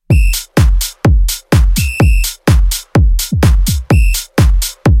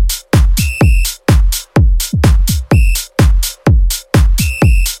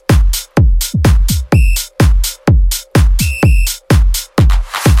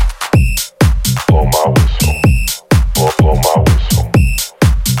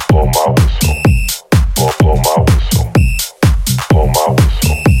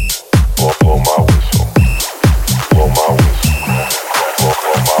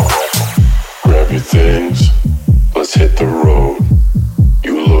things. Let's hit the road.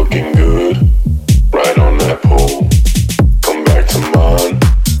 You looking good, right on that pole. Come back to mine,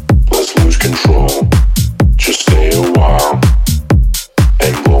 let's lose control. Just stay a while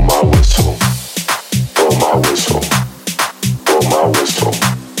and blow my whistle. Blow my whistle. Blow my whistle.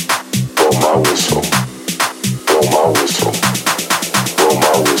 Blow my whistle. Blow my whistle. Blow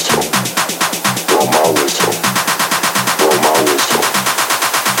my whistle. Blow my whistle. Blow my whistle.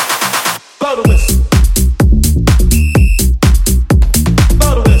 Blow the whistle.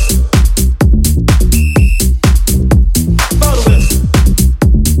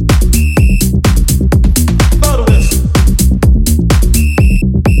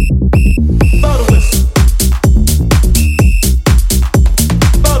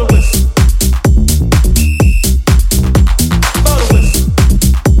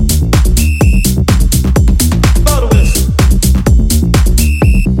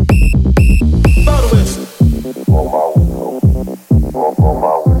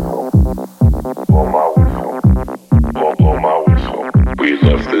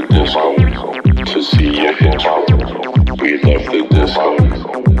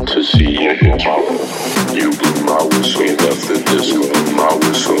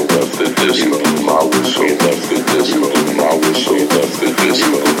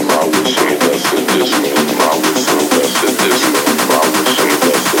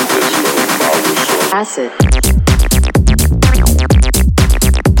 Acid.